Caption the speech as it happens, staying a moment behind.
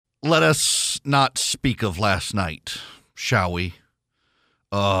Let us not speak of last night, shall we?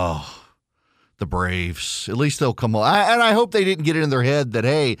 Oh, the Braves. At least they'll come on. And I hope they didn't get it in their head that,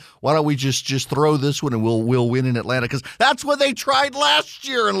 hey, why don't we just throw this one and we'll win in Atlanta? Because that's what they tried last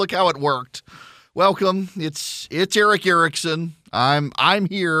year, and look how it worked. Welcome. It's Eric Erickson. I'm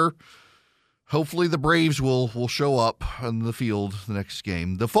here. Hopefully the Braves will show up on the field the next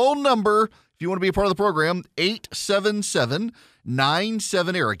game. The phone number, if you want to be a part of the program,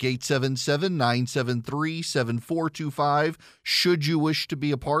 877-97-ERIC, 877-973-7425, should you wish to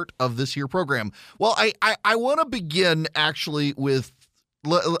be a part of this here program. Well, I want to begin actually with,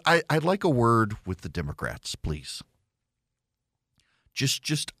 I'd like a word with the Democrats, please.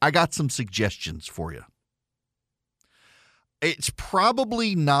 Just I got some suggestions for you. It's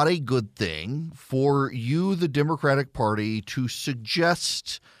probably not a good thing for you, the Democratic Party, to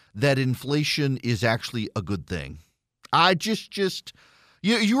suggest that inflation is actually a good thing. I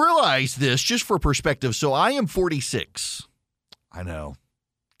you realize this, just for perspective. So I am 46. I know.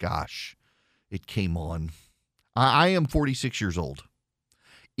 Gosh, it came on. I am 46 years old.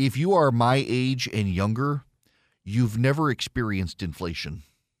 If you are my age and younger, you've never experienced inflation.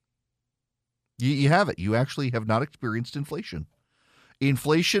 You haven't. You actually have not experienced inflation.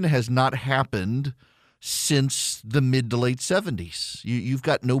 Inflation has not happened since the mid to late 70s. You've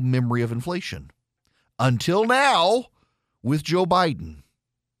got no memory of inflation until now with Joe Biden.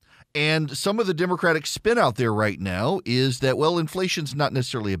 And some of the Democratic spin out there right now is that, well, inflation's not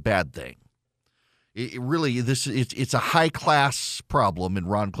necessarily a bad thing. It's a high-class problem, in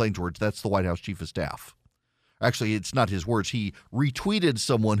Ron Klain's words. That's the White House chief of staff. Actually, it's not his words. He retweeted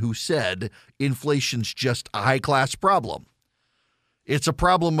someone who said inflation's just a high-class problem. It's a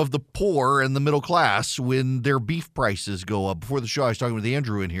problem of the poor and the middle class when their beef prices go up. Before the show, I was talking with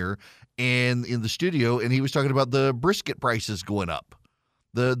Andrew in here and in the studio, and he was talking about the brisket prices going up.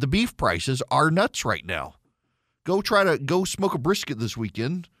 The beef prices are nuts right now. Go smoke a brisket this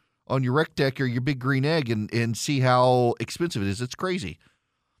weekend on your rec deck or your Big Green Egg and see how expensive it is. It's crazy.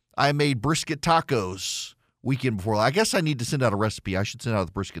 I made brisket tacos weekend before. I guess I need to send out a recipe. I should send out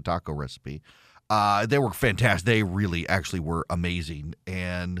the brisket taco recipe. They were fantastic. They really actually were amazing.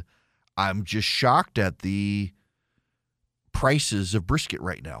 And I'm just shocked at the prices of brisket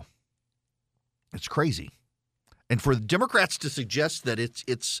right now. It's crazy. And for the Democrats to suggest that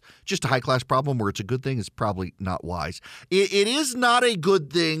it's just a high-class problem or it's a good thing is probably not wise. It is not a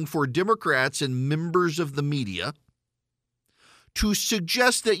good thing for Democrats and members of the media to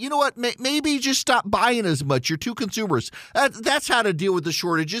suggest that, you know what, maybe just stop buying as much. You're too consumers. That's how to deal with the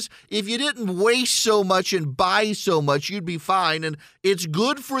shortages. If you didn't waste so much and buy so much, you'd be fine. And it's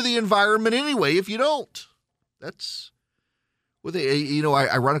good for the environment anyway if you don't. That's what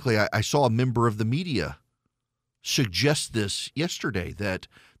ironically, I saw a member of the media suggest this yesterday, that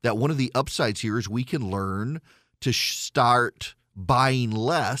one of the upsides here is we can learn to start buying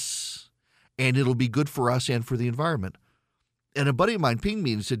less, and it'll be good for us and for the environment. And a buddy of mine pinged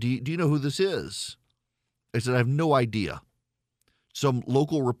me and said, do you know who this is? I said, I have no idea. Some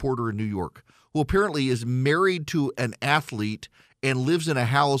local reporter in New York who apparently is married to an athlete and lives in a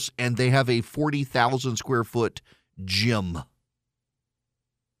house, and they have a 40,000 square foot gym.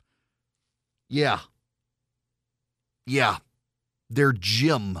 Yeah. Their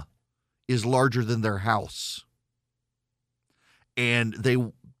gym is larger than their house. And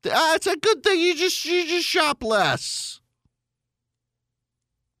it's a good thing. You just shop less.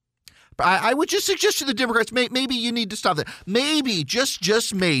 I would just suggest to the Democrats, maybe you need to stop that. Maybe,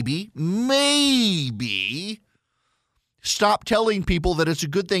 just maybe, stop telling people that it's a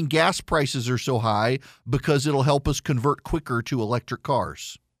good thing gas prices are so high because it'll help us convert quicker to electric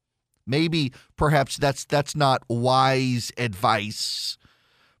cars. Maybe, perhaps that's not wise advice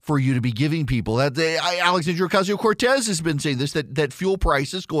for you to be giving people. Alexandria Ocasio-Cortez has been saying this, that fuel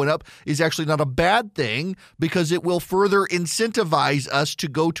prices going up is actually not a bad thing because it will further incentivize us to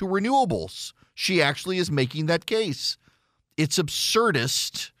go to renewables. She actually is making that case. It's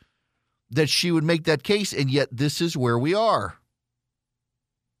absurdist that she would make that case, and yet this is where we are.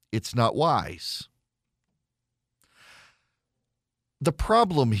 It's not wise. The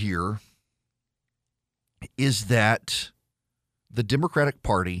problem here is that the Democratic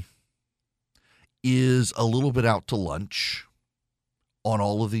Party is a little bit out to lunch on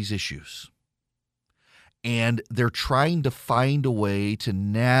all of these issues. And they're trying to find a way to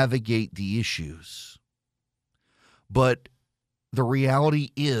navigate the issues. But the reality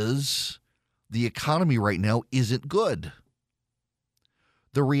is the economy right now isn't good.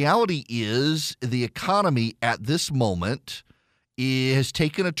 The reality is the economy at this moment has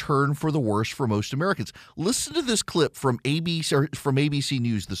taken a turn for the worse for most Americans. Listen to this clip from ABC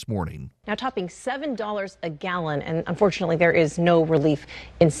News this morning. Now topping $7 a gallon, and unfortunately there is no relief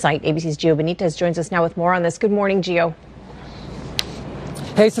in sight. ABC's Gio Benitez joins us now with more on this. Good morning, Gio.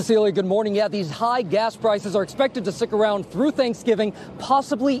 Hey, Cecilia, good morning. Yeah, these high gas prices are expected to stick around through Thanksgiving,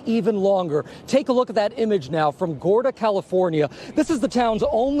 possibly even longer. Take a look at that image now from Gorda, California. This is the town's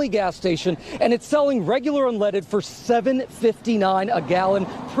only gas station, and it's selling regular unleaded for $7.59 a gallon,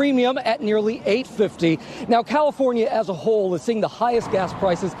 premium at nearly $8.50. Now, California as a whole is seeing the highest gas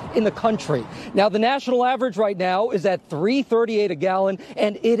prices in the country. Now, the national average right now is at $3.38 a gallon,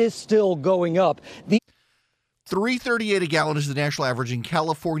 and it is still going up. $3.38 a gallon is the national average. In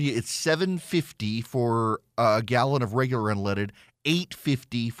California, it's $7.50 for a gallon of regular unleaded,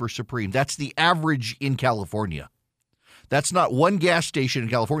 $8.50 for Supreme. That's the average in California. That's not one gas station in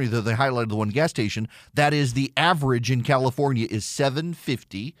California, though they highlighted the one gas station. That is the average in California is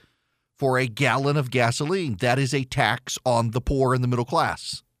 $7.50 for a gallon of gasoline. That is a tax on the poor and the middle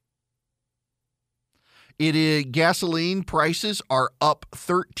class. Gasoline prices are up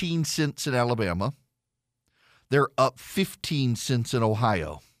 13 cents in Alabama. They're up 15 cents in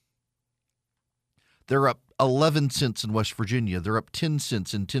Ohio. They're up 11 cents in West Virginia. They're up 10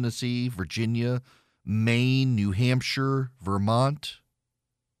 cents in Tennessee, Virginia, Maine, New Hampshire, Vermont.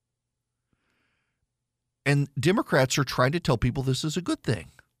 And Democrats are trying to tell people this is a good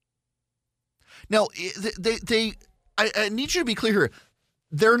thing. Now, I need you to be clear here.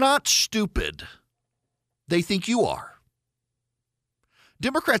 They're not stupid. They think you are.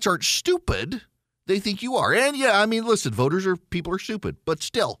 Democrats aren't stupid. They think you are. And yeah, I mean, listen, people are stupid, but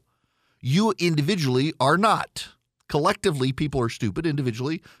still, you individually are not. Collectively, people are stupid.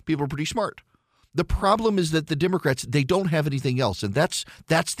 Individually, people are pretty smart. The problem is that the Democrats, they don't have anything else. And that's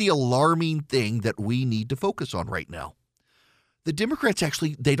the alarming thing that we need to focus on right now. The Democrats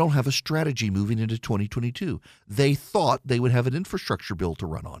they don't have a strategy moving into 2022. They thought they would have an infrastructure bill to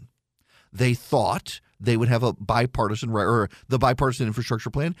run on. They thought they would have the bipartisan infrastructure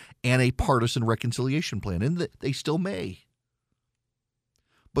plan and a partisan reconciliation plan, and they still may.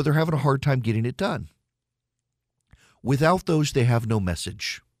 But they're having a hard time getting it done. Without those, they have no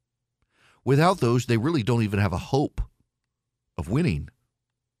message. Without those, they really don't even have a hope of winning.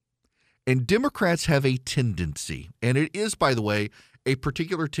 And Democrats have a tendency, and it is, by the way, a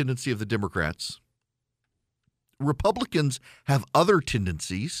particular tendency of the Democrats. Republicans have other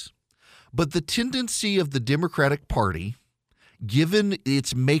tendencies. But the tendency of the Democratic Party, given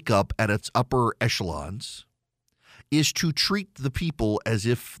its makeup at its upper echelons, is to treat the people as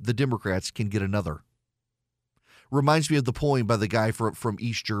if the Democrats can get another. Reminds me of the poem by the guy from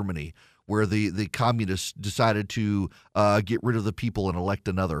East Germany, where the communists decided to get rid of the people and elect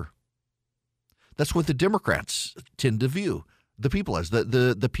another. That's what the Democrats tend to view the people as.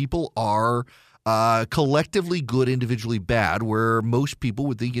 The people are collectively good, individually bad, where most people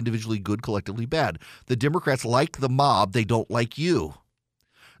would think individually good, collectively bad. The Democrats like the mob. They don't like you.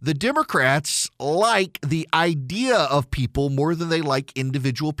 The Democrats like the idea of people more than they like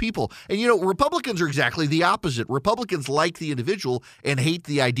individual people. And, Republicans are exactly the opposite. Republicans like the individual and hate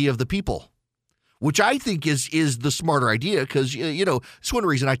the idea of the people, which I think is the smarter idea because, it's one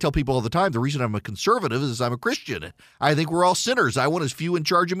reason I tell people all the time, the reason I'm a conservative is I'm a Christian. I think we're all sinners. I want as few in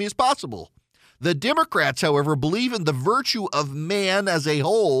charge of me as possible. The Democrats, however, believe in the virtue of man as a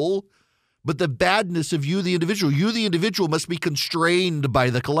whole, but the badness of you, the individual. You, the individual, must be constrained by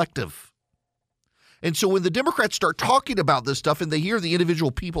the collective. And so when the Democrats start talking about this stuff and they hear the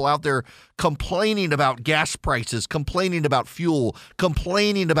individual people out there complaining about gas prices, complaining about fuel,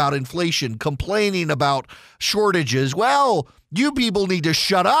 complaining about inflation, complaining about shortages, well, you people need to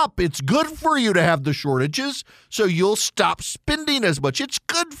shut up. It's good for you to have the shortages, so you'll stop spending as much. It's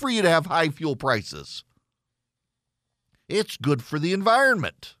good for you to have high fuel prices. It's good for the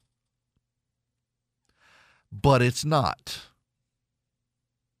environment. But it's not.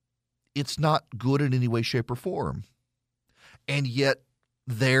 It's not good in any way, shape, or form. And yet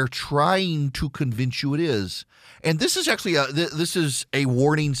they're trying to convince you it is. And this is actually a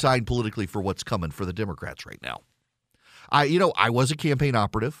warning sign politically for what's coming for the Democrats right now. I was a campaign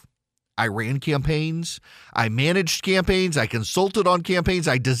operative. I ran campaigns. I managed campaigns. I consulted on campaigns.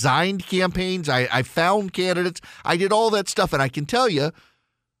 I designed campaigns. I found candidates. I did all that stuff. And I can tell you,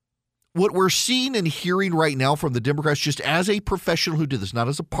 what we're seeing and hearing right now from the Democrats, just as a professional who did this, not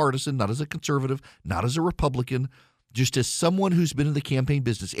as a partisan, not as a conservative, not as a Republican, just as someone who's been in the campaign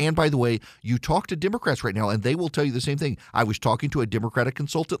business. And by the way, you talk to Democrats right now, and they will tell you the same thing. I was talking to a Democratic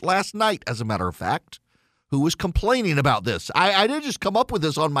consultant last night, as a matter of fact, who was complaining about this. I didn't just come up with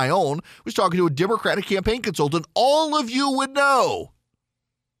this on my own. I was talking to a Democratic campaign consultant all of you would know,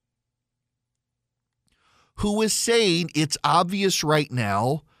 who was saying it's obvious right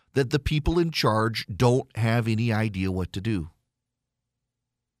now that the people in charge don't have any idea what to do.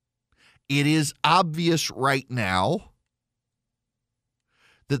 It is obvious right now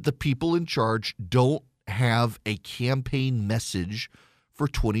that the people in charge don't have a campaign message for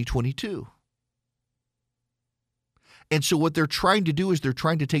 2022. And so what they're trying to do is they're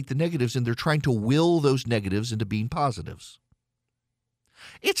trying to take the negatives and they're trying to will those negatives into being positives.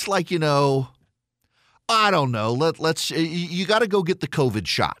 It's like, I don't know. You got to go get the COVID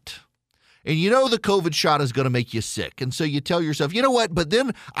shot. And the COVID shot is going to make you sick. And so you tell yourself, you know what? But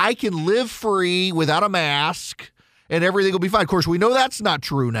then I can live free without a mask and everything will be fine. Of course, we know that's not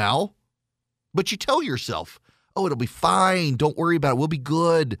true now. But you tell yourself, oh, it'll be fine. Don't worry about it. We'll be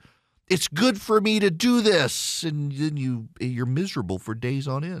good. It's good for me to do this. And then you're miserable for days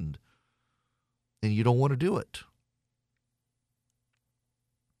on end. And you don't want to do it.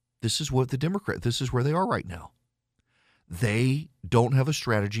 This is where they are right now. They don't have a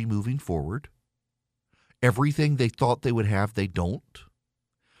strategy moving forward. Everything they thought they would have, they don't.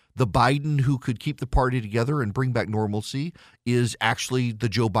 The Biden who could keep the party together and bring back normalcy is actually the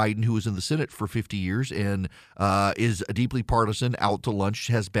Joe Biden who was in the Senate for 50 years and is a deeply partisan, out to lunch,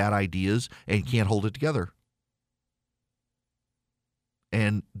 has bad ideas, and can't hold it together.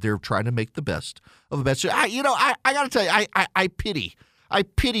 And they're trying to make the best of a best. I got to tell you, I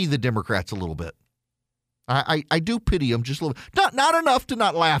pity the Democrats a little bit. I do pity them just a little bit. Not enough to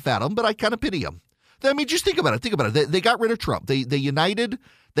not laugh at them, but I kind of pity them. I mean, just think about it. They got rid of Trump. They united.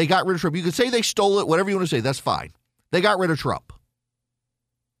 They got rid of Trump. You could say they stole it, whatever you want to say. That's fine. They got rid of Trump.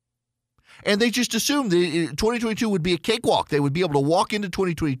 And they just assumed that 2022 would be a cakewalk. They would be able to walk into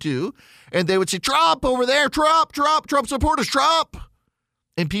 2022 and they would say, Trump over there, Trump supporters, Trump.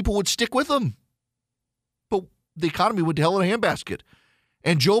 And people would stick with them. But the economy went to hell in a handbasket.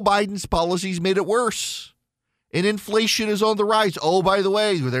 And Joe Biden's policies made it worse. And inflation is on the rise. Oh, by the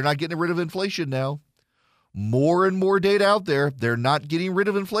way, they're not getting rid of inflation now. More and more data out there. They're not getting rid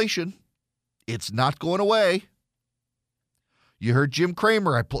of inflation. It's not going away. You heard Jim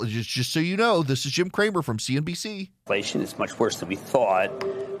Cramer. Just so you know, this is Jim Cramer from CNBC. Inflation is much worse than we thought.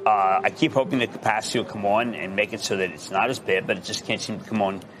 I keep hoping that capacity will come on and make it so that it's not as bad, but it just can't seem to come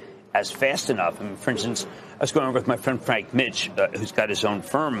on as fast enough. I mean, for instance, I was going over with my friend Frank Mitch, who's got his own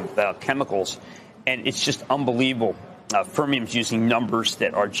firm about chemicals, and it's just unbelievable. Fermium's using numbers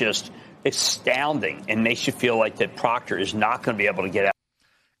that are just astounding and makes you feel like that Procter is not going to be able to get out.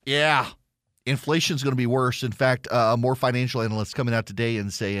 Yeah, inflation's going to be worse. In fact, more financial analysts coming out today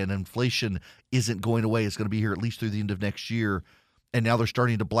and saying inflation isn't going away. It's going to be here at least through the end of next year. And now they're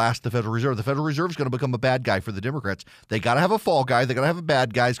starting to blast the Federal Reserve. The Federal Reserve is going to become a bad guy for the Democrats. They got to have a fall guy. They got to have a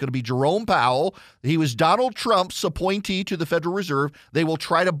bad guy. It's going to be Jerome Powell. He was Donald Trump's appointee to the Federal Reserve. They will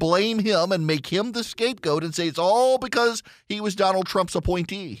try to blame him and make him the scapegoat and say it's all because he was Donald Trump's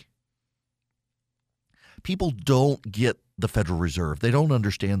appointee. People don't get the Federal Reserve. They don't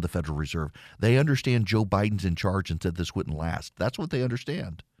understand the Federal Reserve. They understand Joe Biden's in charge and said this wouldn't last. That's what they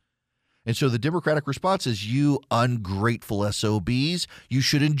understand. And so the Democratic response is, you ungrateful SOBs, you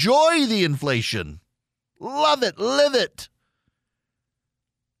should enjoy the inflation. Love it. Live it.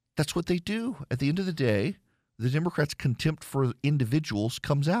 That's what they do. At the end of the day, the Democrats' contempt for individuals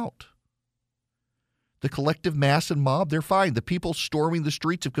comes out. The collective mass and mob, they're fine. The people storming the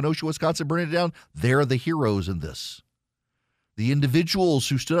streets of Kenosha, Wisconsin, burning it down, they're the heroes in this. The individuals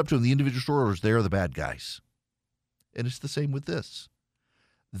who stood up to them, the individual store owners, they're the bad guys. And it's the same with this.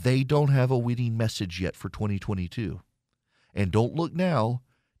 They don't have a winning message yet for 2022. And don't look now.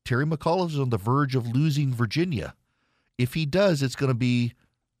 Terry McAuliffe is on the verge of losing Virginia. If he does, it's going to be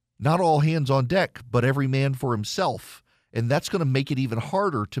not all hands on deck, but every man for himself. And that's going to make it even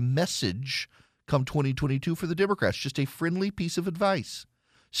harder to message come 2022 for the Democrats. Just a friendly piece of advice.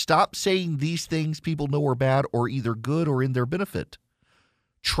 Stop saying these things people know are bad or either good or in their benefit.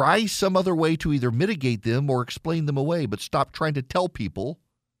 Try some other way to either mitigate them or explain them away, but stop trying to tell people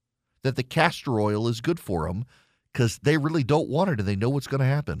that the castor oil is good for them, because they really don't want it and they know what's going to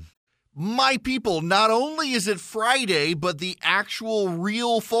happen. My people, not only is it Friday, but the actual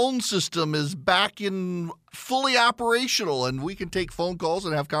real phone system is back in fully operational, and we can take phone calls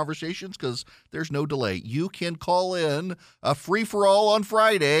and have conversations because there's no delay. You can call in a free-for-all on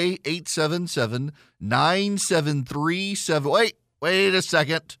Friday, 877-973-7. Wait a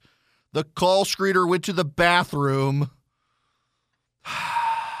second. The call screener went to the bathroom.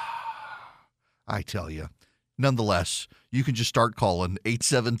 I tell you, nonetheless, you can just start calling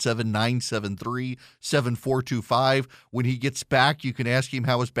 877-973-7425. When he gets back, you can ask him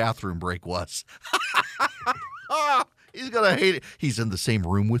how his bathroom break was. He's going to hate it. He's in the same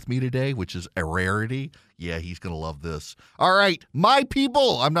room with me today, which is a rarity. Yeah, he's going to love this. All right, my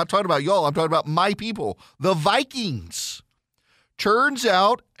people. I'm not talking about y'all. I'm talking about my people, the Vikings. Turns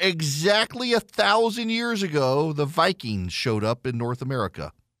out exactly 1,000 years ago, the Vikings showed up in North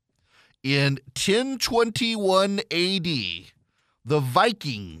America. In 1021 AD, the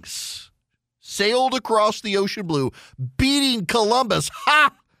Vikings sailed across the ocean blue, beating Columbus.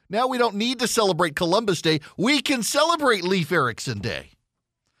 Ha! Now we don't need to celebrate Columbus Day. We can celebrate Leif Erikson Day.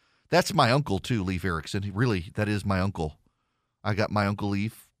 That's my uncle, too, Leif Erikson. Really, that is my uncle. I got my Uncle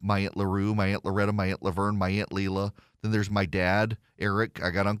Leif, my Aunt LaRue, my Aunt Loretta, my Aunt Laverne, my Aunt Leela. Then there's my dad, Eric. I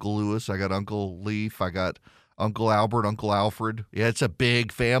got Uncle Lewis. I got Uncle Leif. I got Uncle Albert, Uncle Alfred. Yeah, it's a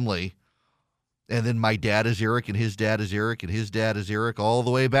big family. And then my dad is Eric, and his dad is Eric, and his dad is Eric, all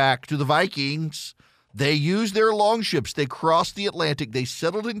the way back to the Vikings. They used their longships. They crossed the Atlantic. They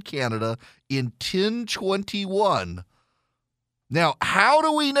settled in Canada in 1021. Now, how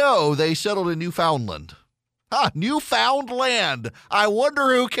do we know they settled in Newfoundland? Newfoundland. I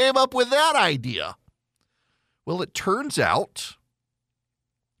wonder who came up with that idea. Well, it turns out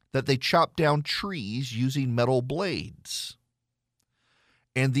that they chopped down trees using metal blades.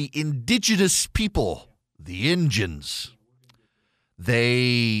 And the indigenous people, the Injuns,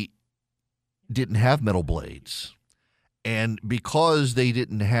 they didn't have metal blades. And because they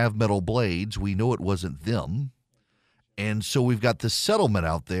didn't have metal blades, we know it wasn't them. And so we've got this settlement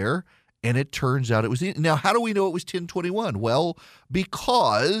out there, and it turns out it was. Now, how do we know it was 1021? Well,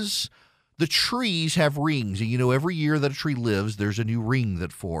 because the trees have rings. And, every year that a tree lives, there's a new ring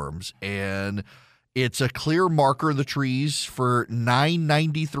that forms. And it's a clear marker, the trees, for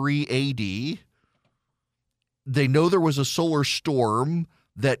 993 AD. They know there was a solar storm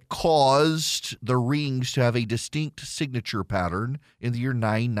that caused the rings to have a distinct signature pattern in the year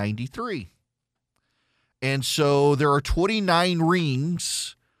 993. And so there are 29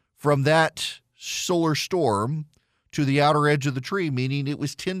 rings from that solar storm to the outer edge of the tree, meaning it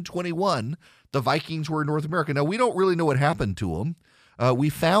was 1021. The Vikings were in North America. Now, we don't really know what happened to them. We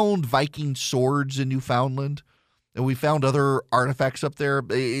found Viking swords in Newfoundland, and we found other artifacts up there.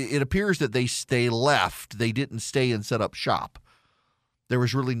 It appears that they left. They didn't stay and set up shop. There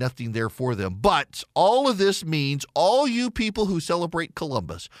was really nothing there for them. But all of this means all you people who celebrate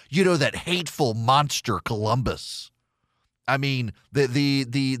Columbus, that hateful monster Columbus. I mean,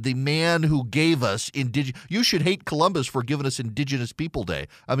 the man who gave us you should hate Columbus for giving us Indigenous People Day.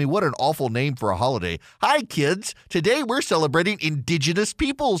 I mean, what an awful name for a holiday. Hi, kids. Today we're celebrating Indigenous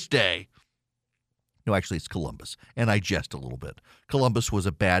Peoples Day. No, actually, it's Columbus, and I jest a little bit. Columbus was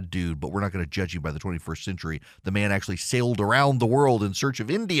a bad dude, but we're not going to judge him by the 21st century. The man actually sailed around the world in search of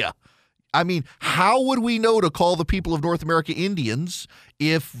India. I mean, how would we know to call the people of North America Indians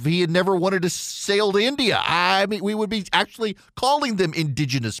if he had never wanted to sail to India? I mean, we would be actually calling them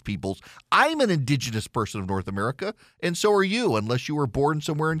indigenous peoples. I'm an indigenous person of North America, and so are you, unless you were born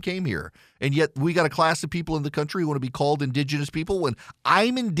somewhere and came here. And yet we got a class of people in the country who want to be called indigenous people when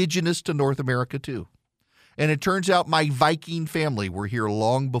I'm indigenous to North America too. And it turns out my Viking family were here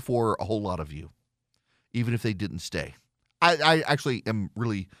long before a whole lot of you, even if they didn't stay. I actually am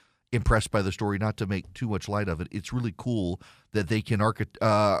really impressed by the story, not to make too much light of it. It's really cool that they can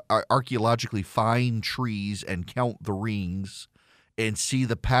archaeologically find trees and count the rings and see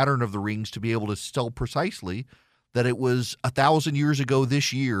the pattern of the rings to be able to tell precisely that it was 1,000 years ago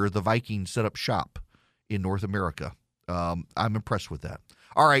this year the Vikings set up shop in North America. I'm impressed with that.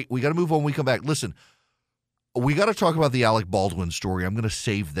 All right, we got to move on when we come back. Listen, we got to talk about the Alec Baldwin story. I'm going to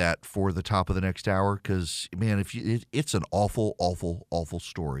save that for the top of the next hour because, man, it's an awful, awful, awful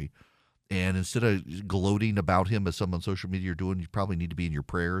story. And instead of gloating about him as some on social media are doing, you probably need to be in your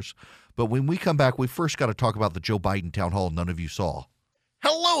prayers. But when we come back, we first got to talk about the Joe Biden town hall none of you saw.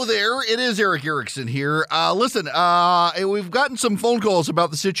 Hello there. It is Eric Erickson here. Listen, we've gotten some phone calls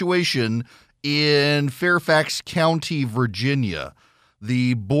about the situation in Fairfax County, Virginia.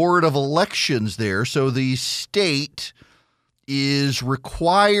 The Board of Elections there, so the state is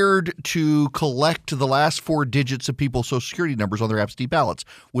required to collect the last four digits of people's Social Security numbers on their absentee ballots,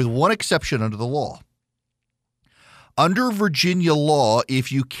 with one exception under the law. Under Virginia law,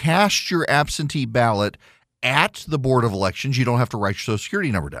 if you cast your absentee ballot at the Board of Elections, you don't have to write your Social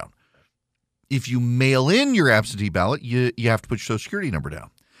Security number down. If you mail in your absentee ballot, you have to put your Social Security number down.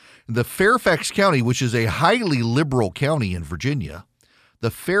 The Fairfax County, which is a highly liberal county in Virginia, the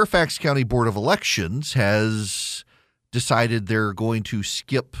Fairfax County Board of Elections has decided they're going to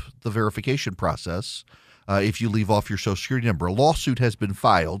skip the verification process if you leave off your Social Security number. A lawsuit has been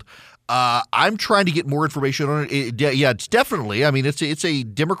filed. I'm trying to get more information on it. It's definitely. I mean, it's a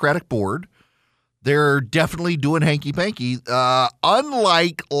Democratic board. They're definitely doing hanky-panky.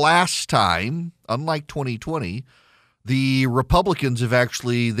 Unlike last time, unlike 2020, the Republicans have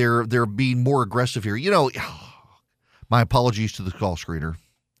actually they're being more aggressive here. You know, my apologies to the call screener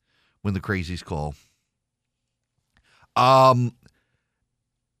when the crazies call. One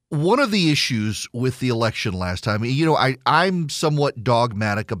of the issues with the election last time, you know, I'm somewhat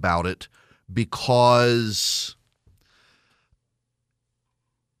dogmatic about it because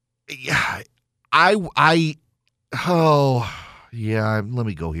let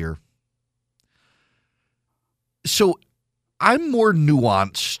me go here. So I'm more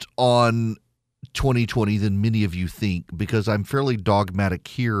nuanced on 2020 than many of you think because I'm fairly dogmatic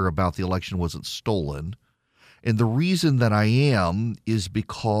here about the election wasn't stolen. And the reason that I am is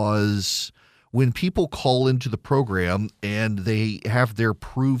because when people call into the program and they have their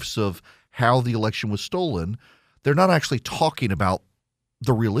proofs of how the election was stolen, they're not actually talking about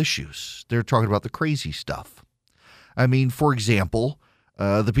the real issues. They're talking about the crazy stuff. I mean, for example,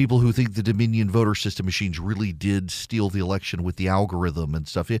 the people who think the Dominion voter system machines really did steal the election with the algorithm and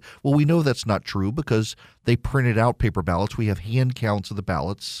stuff. Well, we know that's not true because they printed out paper ballots. We have hand counts of the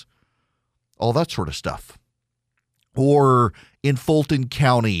ballots, all that sort of stuff. Or in Fulton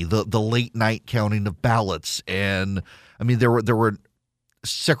County, the late night counting of ballots. And I mean, there were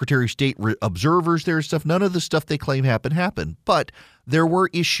Secretary of State observers there and stuff. None of the stuff they claim happened. But there were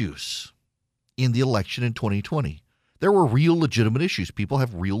issues in the election in 2020. There were real legitimate issues. People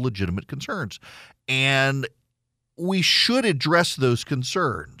have real legitimate concerns. And we should address those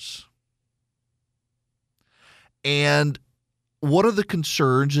concerns. And one of the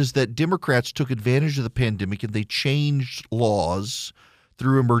concerns is that Democrats took advantage of the pandemic and they changed laws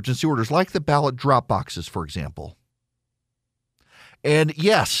through emergency orders, like the ballot drop boxes, for example. And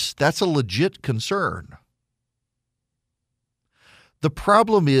yes, that's a legit concern. The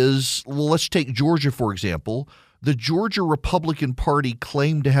problem is, let's take Georgia, for example. The Georgia Republican Party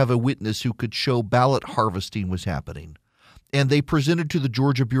claimed to have a witness who could show ballot harvesting was happening. And they presented to the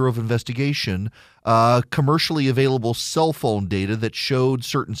Georgia Bureau of Investigation commercially available cell phone data that showed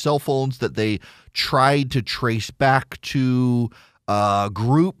certain cell phones that they tried to trace back to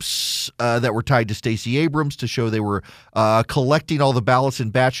groups that were tied to Stacey Abrams to show they were collecting all the ballots in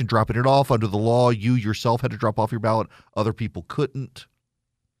batch and dropping it off. Under the law, you yourself had to drop off your ballot. Other people couldn't.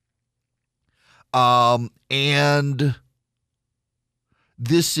 And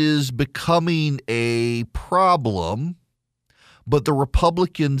this is becoming a problem. But the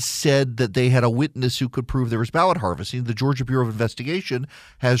Republicans said that they had a witness who could prove there was ballot harvesting. The Georgia Bureau of Investigation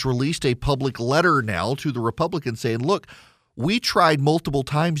has released a public letter now to the Republicans saying, look, we tried multiple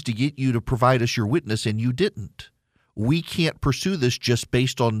times to get you to provide us your witness, and you didn't. We can't pursue this just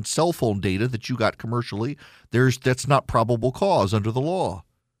based on cell phone data that you got commercially. That's not probable cause under the law.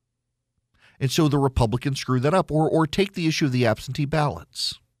 And so the Republicans screwed that up. Or take the issue of the absentee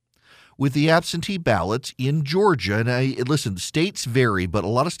ballots. With the absentee ballots in Georgia, and listen, states vary, but a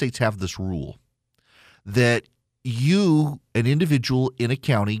lot of states have this rule that you, an individual in a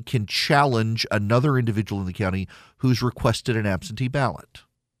county, can challenge another individual in the county who's requested an absentee ballot.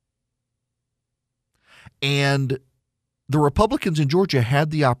 And the Republicans in Georgia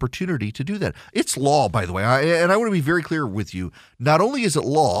had the opportunity to do that. It's law, by the way, and I want to be very clear with you. Not only is it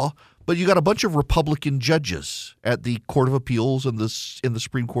law, but you got a bunch of Republican judges at the Court of Appeals and in the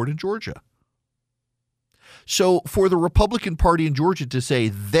Supreme Court in Georgia. So for the Republican Party in Georgia to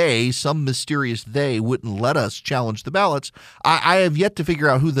say some mysterious they, wouldn't let us challenge the ballots, I have yet to figure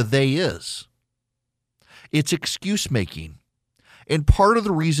out who the they is. It's excuse making. And part of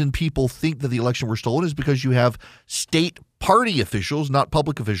the reason people think that the election were stolen is because you have state party officials, not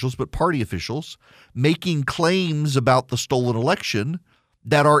public officials, but party officials, making claims about the stolen election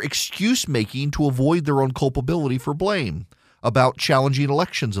that are excuse-making to avoid their own culpability for blame about challenging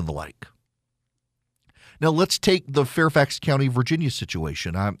elections and the like. Now, let's take the Fairfax County, Virginia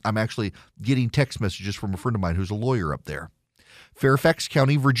situation. I'm actually getting text messages from a friend of mine who's a lawyer up there. Fairfax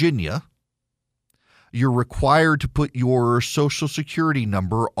County, Virginia, you're required to put your Social Security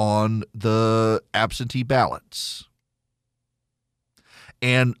number on the absentee ballots.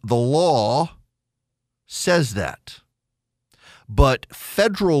 And the law says that. But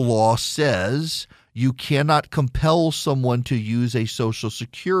federal law says you cannot compel someone to use a Social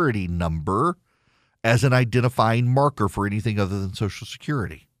Security number as an identifying marker for anything other than Social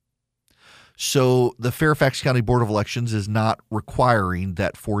Security. So the Fairfax County Board of Elections is not requiring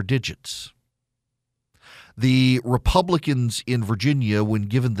that 4 digits. The Republicans in Virginia, when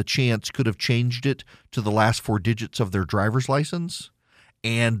given the chance, could have changed it to the last 4 digits of their driver's license,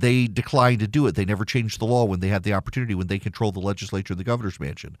 and they declined to do it. They never changed the law when they had the opportunity, when they controlled the legislature and the governor's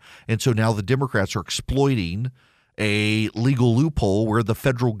mansion. And so now the Democrats are exploiting a legal loophole where the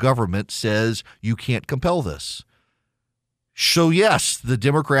federal government says you can't compel this. So, yes, the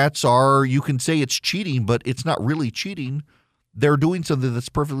Democrats are, you can say it's cheating, but it's not really cheating. They're doing something that's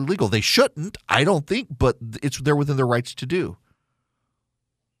perfectly legal. They shouldn't, I don't think, but they're within their rights to do.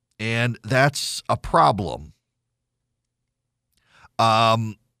 And that's a problem.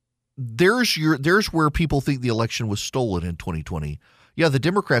 There's where people think the election was stolen in 2020. Yeah, the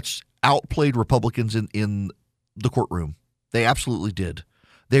Democrats outplayed Republicans in the courtroom. They absolutely did.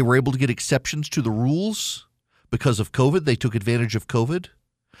 They were able to get exceptions to the rules because of COVID. They took advantage of COVID.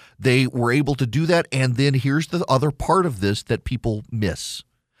 They were able to do that. And then here's the other part of this that people miss.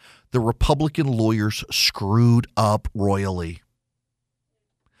 The Republican lawyers screwed up royally.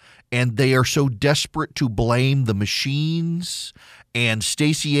 And they are so desperate to blame the machines and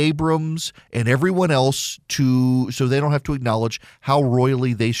Stacey Abrams and everyone else so they don't have to acknowledge how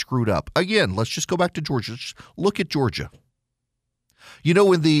royally they screwed up. Again, let's just go back to Georgia. Just look at Georgia. You know,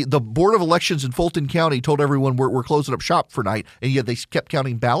 when the Board of Elections in Fulton County told everyone we're closing up shop for night, and yet they kept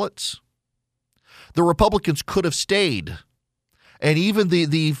counting ballots, the Republicans could have stayed. And even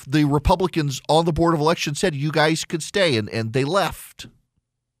the Republicans on the Board of Elections said, you guys could stay, and they left.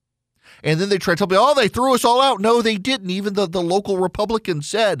 And then they tried to tell me, oh, they threw us all out. No, they didn't. Even the local Republicans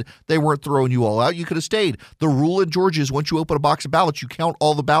said they weren't throwing you all out. You could have stayed. The rule in Georgia is once you open a box of ballots, you count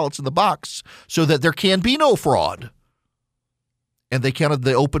all the ballots in the box so that there can be no fraud. And they counted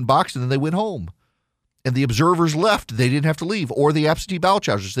the open box, and then they went home. And the observers left. They didn't have to leave. Or the absentee ballot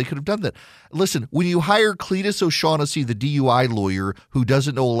challengers. They could have done that. Listen, when you hire Cletus O'Shaughnessy, the DUI lawyer who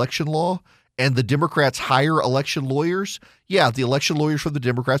doesn't know election law, and the Democrats hire election lawyers, yeah, the election lawyers for the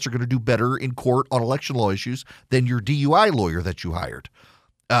Democrats are going to do better in court on election law issues than your DUI lawyer that you hired.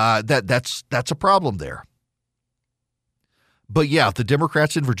 That's a problem there. But yeah, the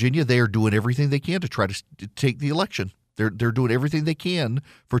Democrats in Virginia, they are doing everything they can to try to take the election. They're doing everything they can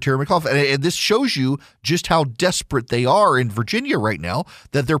for Terry McAuliffe. And this shows you just how desperate they are in Virginia right now,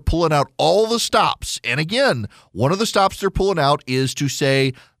 that they're pulling out all the stops. And again, one of the stops they're pulling out is to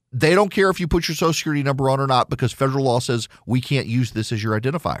say they don't care if you put your Social Security number on or not because federal law says we can't use this as your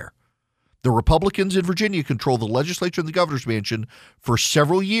identifier. The Republicans in Virginia control the legislature and the governor's mansion for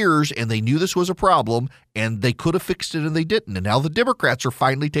several years, and they knew this was a problem, and they could have fixed it, and they didn't. And now the Democrats are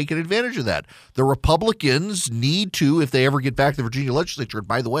finally taking advantage of that. The Republicans need to, if they ever get back to the Virginia legislature, and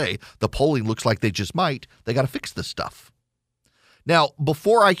by the way, the polling looks like they just might, they got to fix this stuff. Now,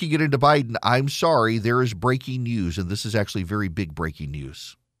 before I can get into Biden, I'm sorry, there is breaking news, and this is actually very big breaking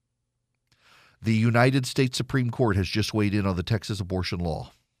news. The United States Supreme Court has just weighed in on the Texas abortion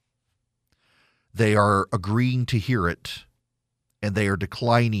law. They are agreeing to hear it, and they are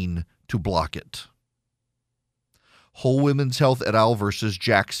declining to block it. Whole Women's Health et al. Versus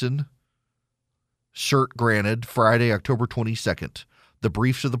Jackson. Cert granted Friday, October 22nd. The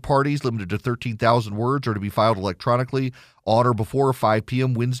briefs of the parties, limited to 13,000 words, are to be filed electronically on or before 5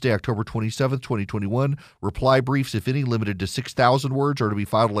 p.m. Wednesday, October 27th, 2021. Reply briefs, if any, limited to 6,000 words, are to be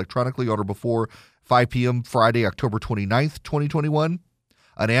filed electronically on or before 5 p.m. Friday, October 29th, 2021.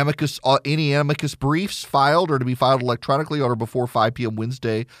 Any amicus briefs filed are to be filed electronically on or before 5 p.m.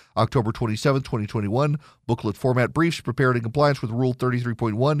 Wednesday, October 27, 2021. Booklet format briefs prepared in compliance with Rule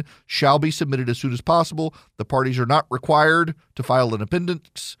 33.1 shall be submitted as soon as possible. The parties are not required to file an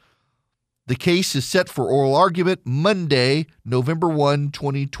appendix. The case is set for oral argument Monday, November 1,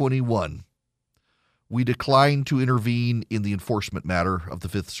 2021. We decline to intervene in the enforcement matter of the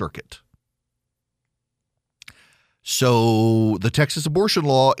Fifth Circuit. So the Texas abortion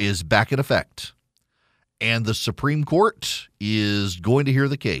law is back in effect, and the Supreme Court is going to hear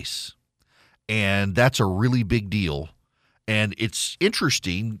the case, and that's a really big deal. And it's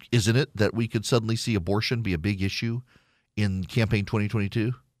interesting, isn't it, that we could suddenly see abortion be a big issue in campaign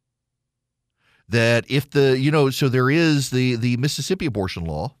 2022? That if so there is the Mississippi abortion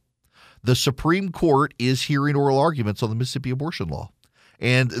law. The Supreme Court is hearing oral arguments on the Mississippi abortion law.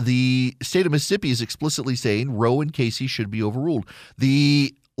 And the state of Mississippi is explicitly saying Roe and Casey should be overruled.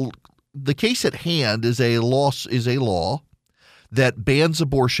 The case at hand is a law that bans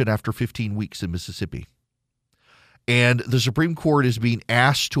abortion after 15 weeks in Mississippi. And the Supreme Court is being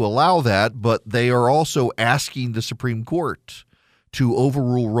asked to allow that, but they are also asking the Supreme Court to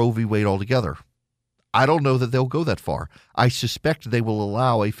overrule Roe v. Wade altogether. I don't know that they'll go that far. I suspect they will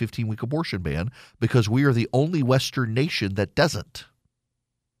allow a 15-week abortion ban because we are the only Western nation that doesn't.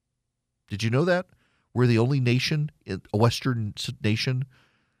 Did you know that? We're the only nation, a Western nation,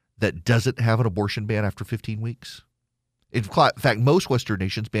 that doesn't have an abortion ban after 15 weeks. In fact, most Western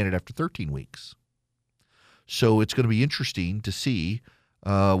nations ban it after 13 weeks. So it's going to be interesting to see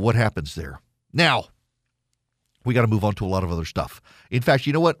what happens there. Now, we got to move on to a lot of other stuff. In fact,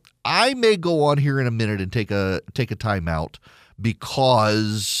 you know what? I may go on here in a minute and take a time out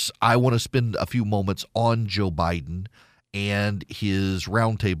because I want to spend a few moments on Joe Biden and his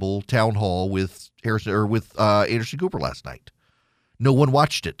roundtable town hall with Anderson Cooper last night. No one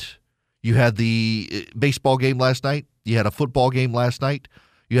watched it. You had the baseball game last night. You had a football game last night.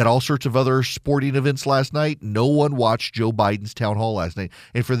 You had all sorts of other sporting events last night. No one watched Joe Biden's town hall last night.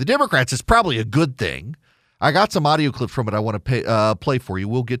 And for the Democrats, it's probably a good thing. I got some audio clips from it I want to play for you.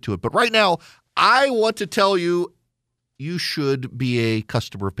 We'll get to it. But right now, I want to tell you, you should be a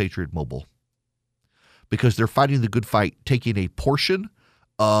customer of Patriot Mobile because they're fighting the good fight, taking a portion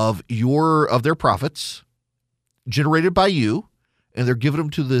of their profits generated by you, and they're giving them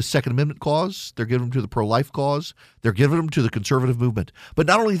to the Second Amendment cause. They're giving them to the pro-life cause. They're giving them to the conservative movement. But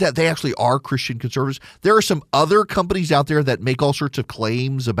not only that, they actually are Christian conservatives. There are some other companies out there that make all sorts of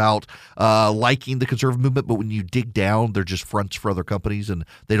claims about liking the conservative movement, but when you dig down, they're just fronts for other companies, and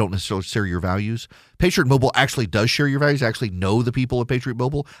they don't necessarily share your values. Patriot Mobile actually does share your values. I actually know the people at Patriot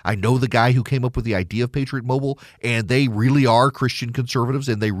Mobile. I know the guy who came up with the idea of Patriot Mobile, and they really are Christian conservatives,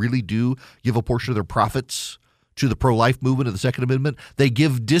 and they really do give a portion of their profits to the pro-life movement of the Second Amendment. They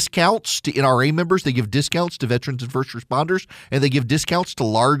give discounts to NRA members. They give discounts to veterans and first responders, and they give discounts to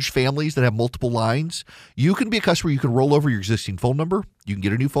large families that have multiple lines. You can be a customer. You can roll over your existing phone number. You can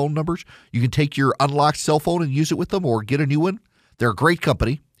get a new phone numbers. You can take your unlocked cell phone and use it with them or get a new one. They're a great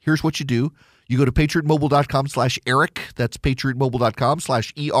company. Here's what you do. You go to patriotmobile.com/Eric. That's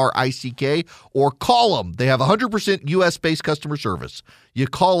patriotmobile.com/ERICK, or call them. They have 100% U.S.-based customer service. You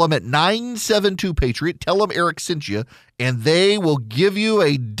call them at 972-PATRIOT. Tell them Eric sent you, and they will give you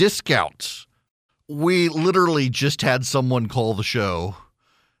a discount. We literally just had someone call the show,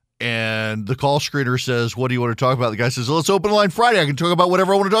 and the call screener says, what do you want to talk about? The guy says, let's open the line Friday. I can talk about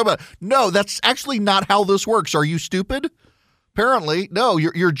whatever I want to talk about. No, that's actually not how this works. Are you stupid? Apparently, no.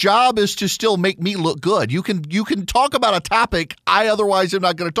 Your job is to still make me look good. You can talk about a topic I otherwise am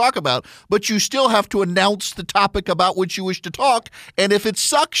not going to talk about, but you still have to announce the topic about which you wish to talk. And if it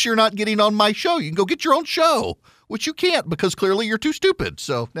sucks, you're not getting on my show. You can go get your own show, which you can't because clearly you're too stupid.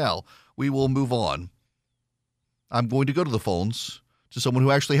 So now we will move on. I'm going to go to the phones to someone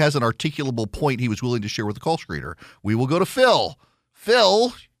who actually has an articulable point he was willing to share with the call screener. We will go to Phil.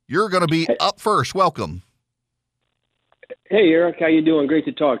 Phil, you're going to be up first. Welcome. Hey, Eric, how you doing? Great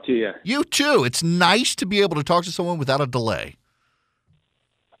to talk to you. You too. It's nice to be able to talk to someone without a delay.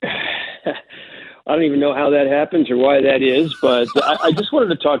 I don't even know how that happens or why that is, but I just wanted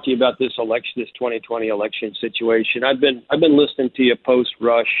to talk to you about this 2020 election situation. I've been listening to you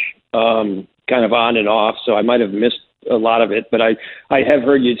post-rush, kind of on and off, so I might have missed a lot of it, but I have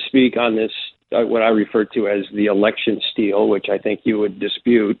heard you speak on this, what I refer to as the election steal, which I think you would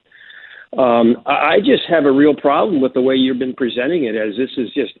dispute. I just have a real problem with the way you've been presenting it, as this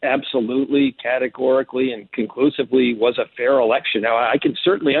is just absolutely, categorically, and conclusively was a fair election. Now, I can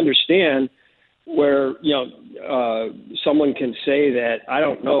certainly understand where, someone can say that, I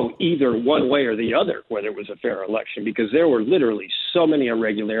don't know, either one way or the other, whether it was a fair election, because there were literally so many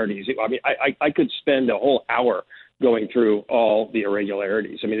irregularities. I mean, I could spend a whole hour going through all the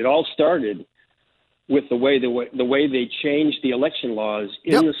irregularities. I mean, it all started with the way they changed the election laws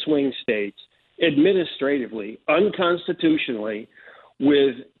in the swing states administratively, unconstitutionally,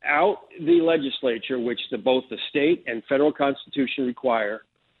 without the legislature, which both the state and federal constitution require,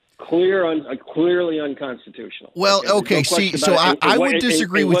 clearly unconstitutional. Well, okay, I would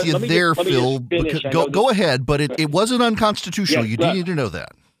disagree with you there, Phil. Go ahead, but it wasn't unconstitutional. You do need to know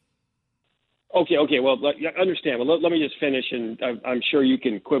that. Okay. Well, I understand. Well, let me just finish, and I'm sure you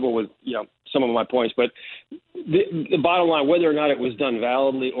can quibble with some of my points. But the bottom line, whether or not it was done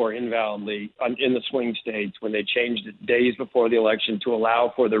validly or invalidly in the swing states, when they changed it days before the election to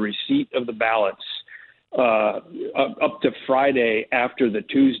allow for the receipt of the ballots up to Friday after the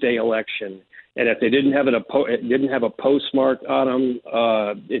Tuesday election, and if they didn't have a postmark on them,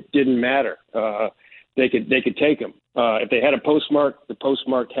 it didn't matter. They could take them. If they had a postmark, the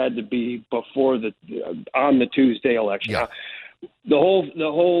postmark had to be before on the Tuesday election. Yeah. Now,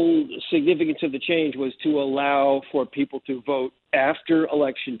 the whole significance of the change was to allow for people to vote after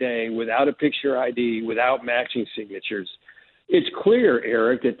Election Day without a picture ID, without matching signatures. It's clear,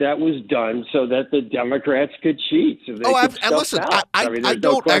 Eric, that was done so that the Democrats could cheat. So they could listen, I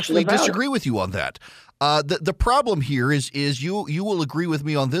don't actually disagree with you on that. The problem here is you will agree with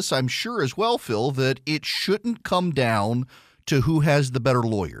me on this, I'm sure as well, Phil, that it shouldn't come down to who has the better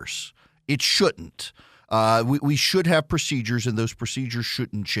lawyers. It shouldn't. We should have procedures, and those procedures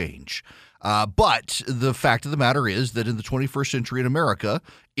shouldn't change. But the fact of the matter is that in the 21st century in America,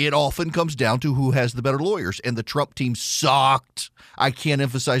 it often comes down to who has the better lawyers. And the Trump team sucked. I can't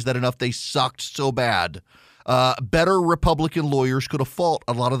emphasize that enough. They sucked so bad. Better Republican lawyers could have fought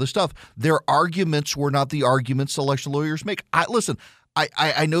a lot of the stuff. Their arguments were not the arguments election lawyers make.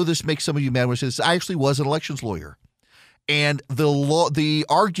 I know this makes some of you mad when I say this. I actually was an elections lawyer. And the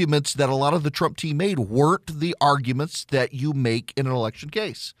arguments that a lot of the Trump team made weren't the arguments that you make in an election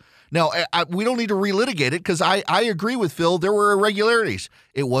case. Now, we don't need to relitigate it because I agree with Phil. There were irregularities.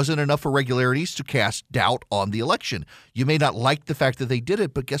 It wasn't enough irregularities to cast doubt on the election. You may not like the fact that they did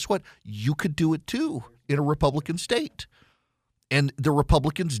it, but guess what? You could do it too in a Republican state. And the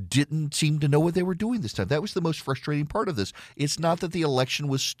Republicans didn't seem to know what they were doing this time. That was the most frustrating part of this. It's not that the election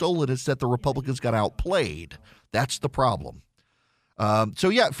was stolen. It's that the Republicans got outplayed. That's the problem.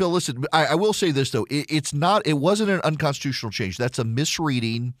 Yeah, Phil, listen, I will say this, though. It wasn't an unconstitutional change. That's a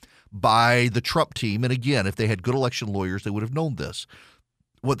misreading by the Trump team. And again, if they had good election lawyers, they would have known this.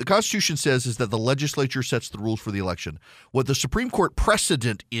 What the Constitution says is that the legislature sets the rules for the election. What the Supreme Court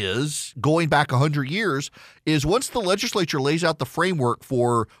precedent is, going back 100 years, is once the legislature lays out the framework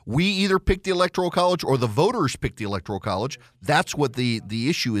for we either pick the Electoral College or the voters pick the Electoral College, that's what the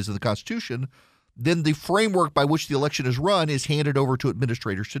issue is in the Constitution, then the framework by which the election is run is handed over to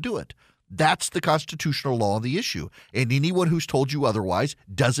administrators to do it. That's the constitutional law on the issue. And anyone who's told you otherwise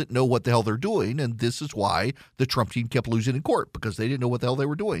doesn't know what the hell they're doing. And this is why the Trump team kept losing in court, because they didn't know what the hell they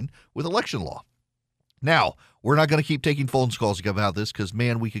were doing with election law. Now, we're not going to keep taking phone calls about this because,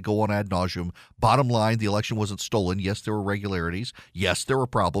 man, we could go on ad nauseum. Bottom line, the election wasn't stolen. Yes, there were irregularities. Yes, there were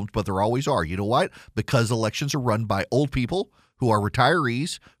problems, but there always are. You know what? Because elections are run by old people who are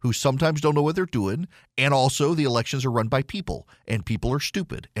retirees, who sometimes don't know what they're doing, and also the elections are run by people, and people are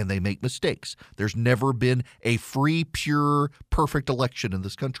stupid, and they make mistakes. There's never been a free, pure, perfect election in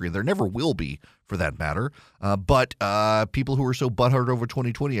this country, and there never will be, for that matter. But people who are so butthurt over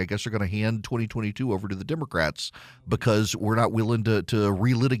 2020, I guess, are going to hand 2022 over to the Democrats because we're not willing to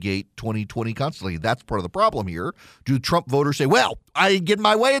relitigate 2020 constantly. That's part of the problem here. Do Trump voters say, well, I didn't get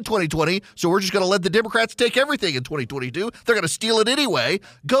my way in 2020, so we're just going to let the Democrats take everything in 2022? They're going to steal it anyway.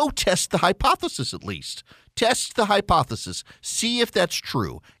 Go test the hypothesis at least. Test the hypothesis. See if that's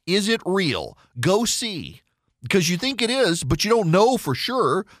true. Is it real? Go see. Because you think it is, but you don't know for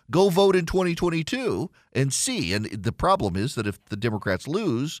sure. Go vote in 2022 and see. And the problem is that if the Democrats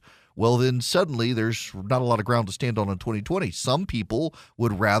lose, well, then suddenly there's not a lot of ground to stand on in 2020. Some people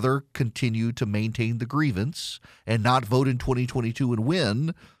would rather continue to maintain the grievance and not vote in 2022 and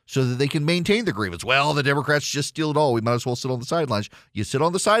win so that they can maintain the grievance. Well, the Democrats just steal it all. We might as well sit on the sidelines. You sit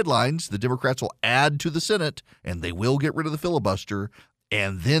on the sidelines, the Democrats will add to the Senate, and they will get rid of the filibuster,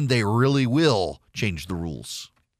 and then they really will change the rules.